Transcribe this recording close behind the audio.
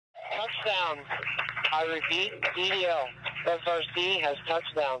touchdown. I repeat, DDL. SRC has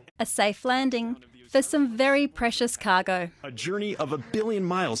touchdown. A safe landing for some very precious cargo. A journey of 1 billion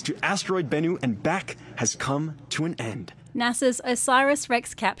miles to asteroid Bennu and back has come to an end. NASA's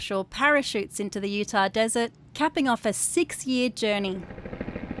Osiris-Rex capsule parachutes into the Utah desert, capping off a 6-year journey.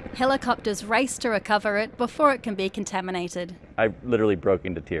 Helicopters race to recover it before it can be contaminated. I literally broke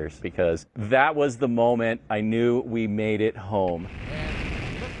into tears because that was the moment I knew we made it home.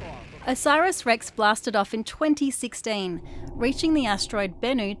 Osiris-Rex blasted off in 2016, reaching the asteroid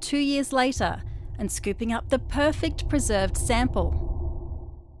Bennu 2 years later and scooping up the perfect preserved sample.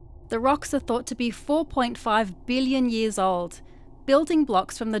 The rocks are thought to be 4.5 billion years old, building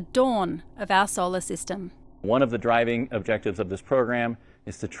blocks from the dawn of our solar system. One of the driving objectives of this program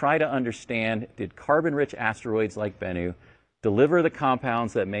is to try to understand, did carbon-rich asteroids like Bennu deliver the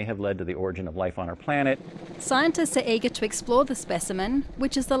compounds that may have led to the origin of life on our planet? Scientists are eager to explore the specimen,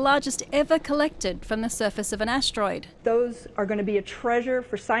 which is the largest ever collected from the surface of an asteroid. Those are going to be a treasure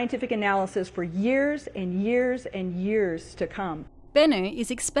for scientific analysis for years and years and years to come. Bennu is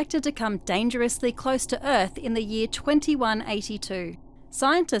expected to come dangerously close to Earth in the year 2182.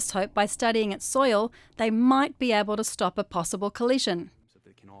 Scientists hope by studying its soil, they might be able to stop a possible collision.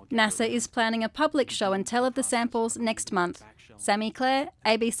 NASA is planning a public show and tell of the samples next month. Sammy Clare,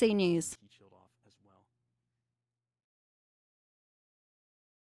 ABC News.